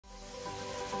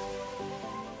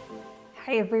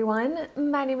Hi everyone,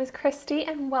 my name is Christy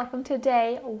and welcome to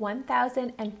day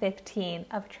 1015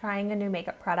 of trying a new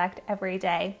makeup product every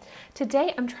day.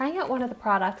 Today I'm trying out one of the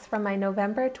products from my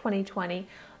November 2020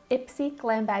 Ipsy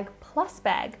Glam Bag Plus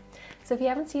bag. So if you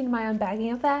haven't seen my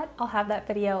unbagging of that, I'll have that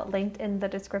video linked in the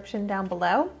description down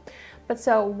below. But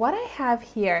so what I have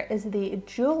here is the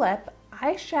JULEP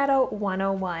Eyeshadow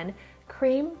 101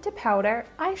 Cream to Powder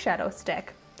Eyeshadow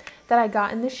Stick that I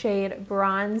got in the shade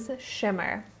Bronze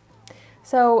Shimmer.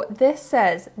 So this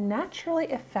says naturally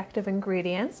effective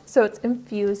ingredients, so it's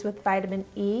infused with vitamin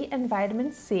E and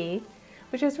vitamin C,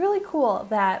 which is really cool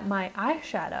that my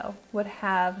eyeshadow would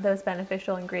have those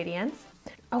beneficial ingredients.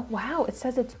 Oh wow, it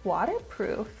says it's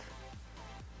waterproof,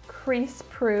 crease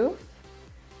proof,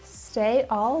 stay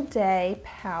all day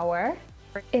power,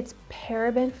 it's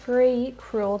paraben free,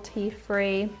 cruelty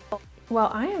free. Well,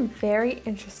 I am very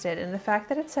interested in the fact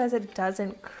that it says it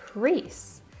doesn't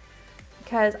crease,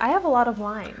 because I have a lot of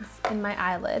lines in my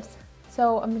eyelids.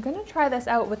 So I'm gonna try this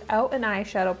out without an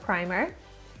eyeshadow primer.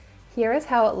 Here is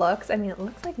how it looks. I mean, it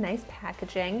looks like nice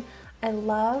packaging. I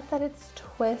love that it's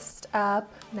twist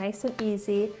up, nice and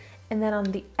easy. And then on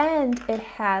the end, it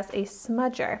has a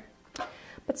smudger.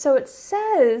 But so it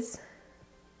says,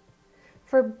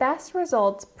 for best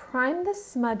results, prime the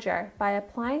smudger by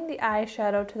applying the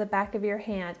eyeshadow to the back of your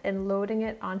hand and loading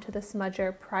it onto the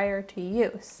smudger prior to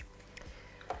use.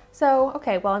 So,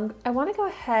 okay, well, I want to go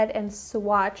ahead and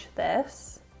swatch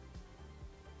this.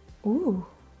 Ooh,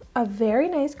 a very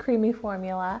nice creamy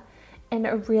formula and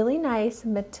a really nice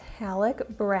metallic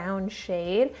brown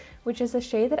shade, which is a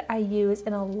shade that I use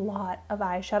in a lot of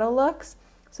eyeshadow looks.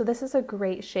 So this is a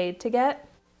great shade to get.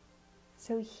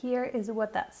 So here is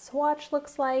what that swatch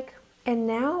looks like. And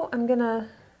now I'm gonna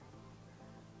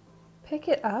pick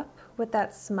it up with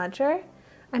that smudger.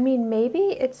 I mean,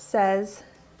 maybe it says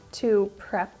to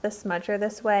prep the smudger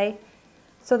this way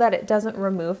so that it doesn't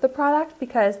remove the product,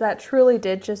 because that truly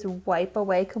did just wipe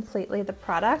away completely the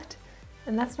product,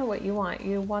 and that's not what you want.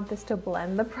 You want this to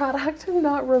blend the product and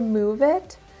not remove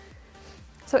it.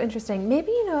 So interesting.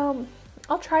 Maybe, you know,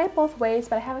 I'll try it both ways,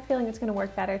 but I have a feeling it's going to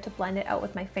work better to blend it out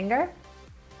with my finger.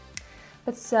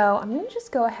 But so I'm going to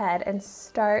just go ahead and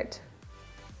start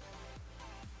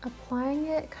applying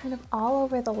it kind of all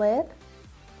over the lid.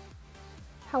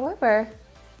 However,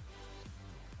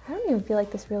 I don't even feel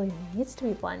like this really needs to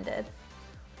be blended.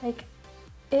 Like,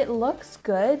 it looks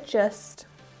good just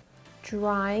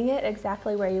drying it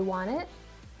exactly where you want it.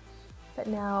 But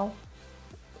now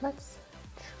let's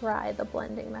try the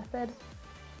blending method.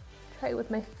 Try it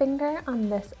with my finger on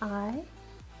this eye.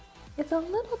 It's a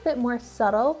little bit more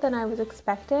subtle than I was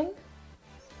expecting,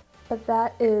 but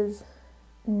that is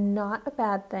not a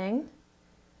bad thing.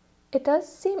 It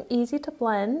does seem easy to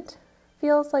blend.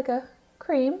 Feels like a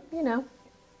cream, you know.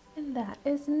 And that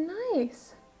is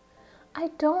nice.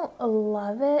 I don't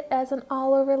love it as an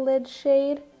all over lid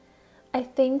shade. I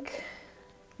think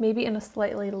maybe in a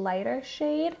slightly lighter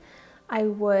shade, I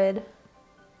would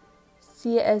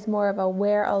see it as more of a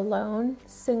wear alone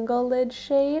single lid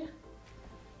shade.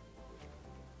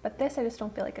 But this I just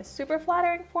don't feel like is super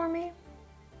flattering for me.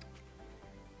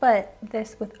 But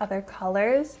this with other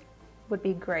colors would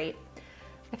be great.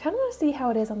 I kind of want to see how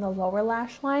it is on the lower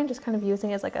lash line, just kind of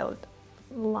using it as like a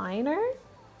liner.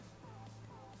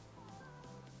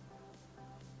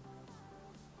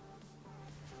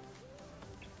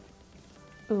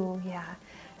 Ooh, yeah.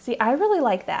 See, I really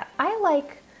like that. I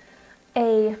like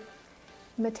a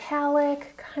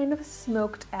metallic, kind of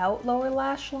smoked out lower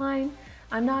lash line.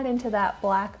 I'm not into that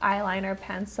black eyeliner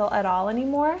pencil at all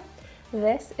anymore.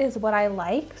 This is what I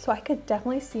like, so I could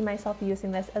definitely see myself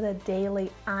using this as a daily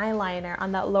eyeliner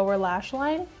on that lower lash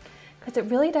line, because it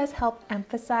really does help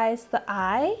emphasize the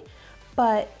eye,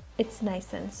 but it's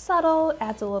nice and subtle,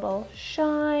 adds a little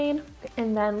shine.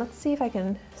 And then let's see if I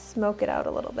can smoke it out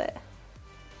a little bit.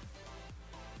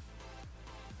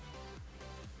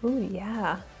 Ooh,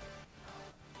 yeah.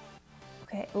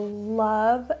 Okay,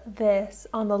 love this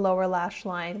on the lower lash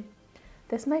line.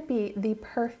 This might be the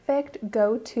perfect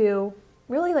go-to,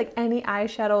 really like any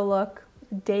eyeshadow look,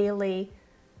 daily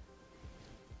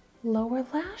lower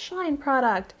lash line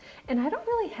product. And I don't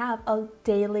really have a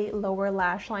daily lower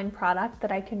lash line product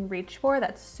that I can reach for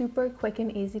that's super quick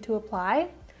and easy to apply.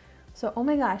 So, oh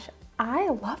my gosh, I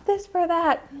love this for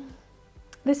that.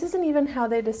 This isn't even how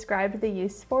they described the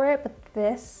use for it, but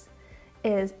this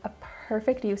is a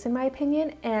perfect use in my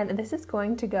opinion, and this is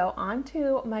going to go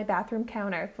onto my bathroom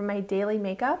counter for my daily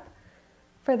makeup,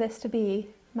 for this to be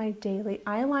my daily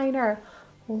eyeliner.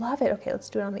 Love it. Okay, let's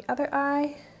do it on the other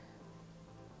eye.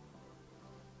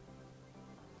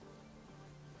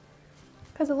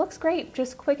 because it looks great,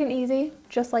 just quick and easy,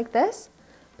 just like this.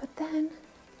 But then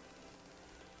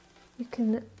you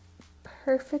can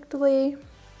perfectly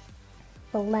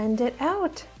blend it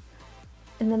out.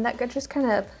 And then that could just kind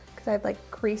of, because I have like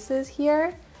creases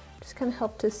here, just kind of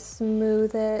help to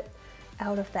smooth it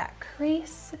out of that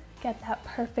crease, get that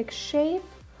perfect shape.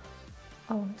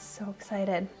 Oh, I'm so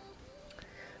excited.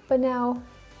 But now,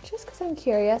 just because I'm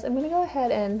curious, I'm gonna go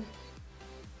ahead and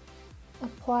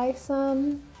apply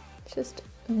some, just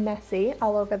messy,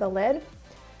 all over the lid,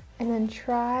 and then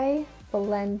try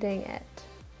blending it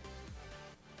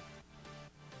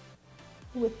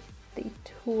with the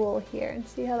tool here and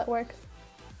see how that works.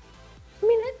 I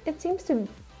mean, it seems to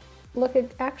look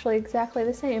actually exactly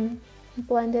the same.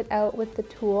 Blend it out with the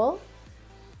tool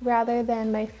rather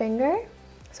than my finger.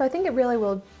 So I think it really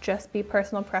will just be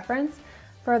personal preference.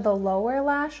 For the lower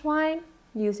lash line,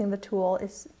 using the tool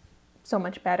is so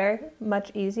much better,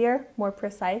 much easier, more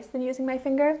precise than using my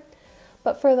finger.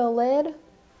 But for the lid,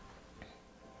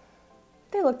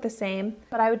 they look the same.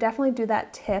 But I would definitely do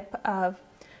that tip of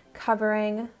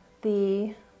covering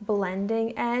the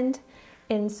blending end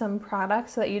in some product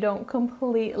so that you don't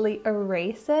completely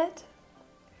erase it.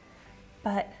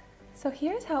 But so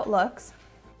here's how it looks.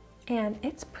 And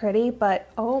it's pretty, but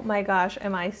oh my gosh,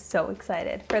 am I so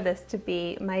excited for this to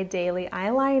be my daily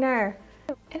eyeliner.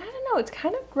 And I don't know, it's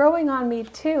kind of growing on me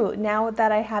too, now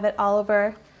that I have it all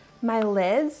over my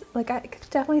lids. Like I could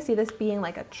definitely see this being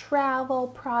like a travel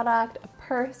product, a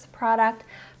purse product,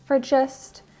 for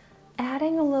just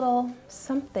adding a little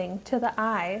something to the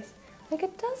eyes. Like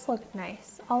it does look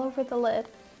nice all over the lid,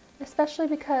 especially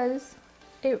because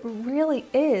it really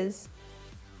is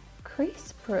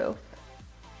crease proof.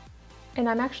 And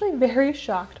I'm actually very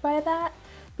shocked by that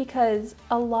because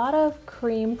a lot of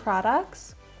cream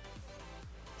products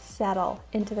settle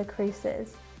into the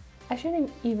creases. I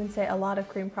shouldn't even say a lot of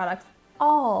cream products,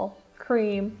 all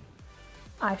cream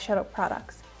eyeshadow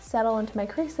products settle into my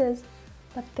creases,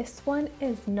 but this one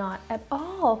is not at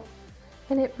all.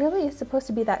 And it really is supposed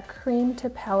to be that cream to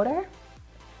powder.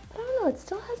 But I don't know, it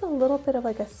still has a little bit of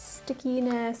like a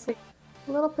stickiness,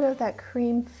 a little bit of that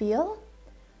cream feel,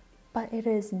 but it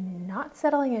is not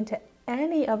settling into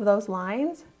any of those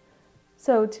lines.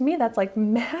 So to me, that's like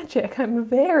magic. I'm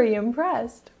very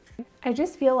impressed. I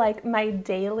just feel like my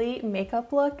daily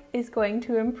makeup look is going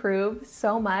to improve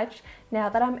so much now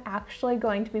that I'm actually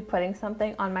going to be putting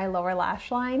something on my lower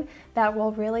lash line that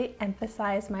will really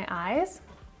emphasize my eyes.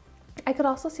 I could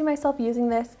also see myself using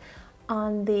this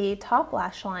on the top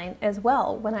lash line as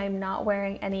well when I'm not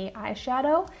wearing any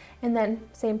eyeshadow, and then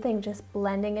same thing, just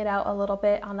blending it out a little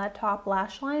bit on that top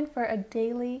lash line for a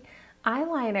daily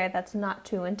eyeliner that's not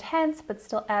too intense but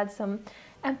still adds some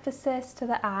emphasis to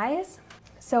the eyes.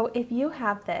 So if you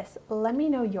have this, let me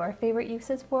know your favorite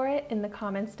uses for it in the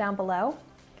comments down below.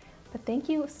 But thank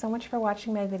you so much for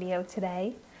watching my video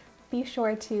today. Be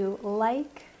sure to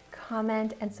like,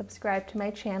 comment, and subscribe to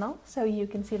my channel so you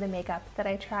can see the makeup that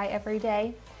I try every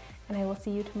day. And I will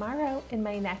see you tomorrow in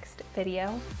my next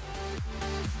video.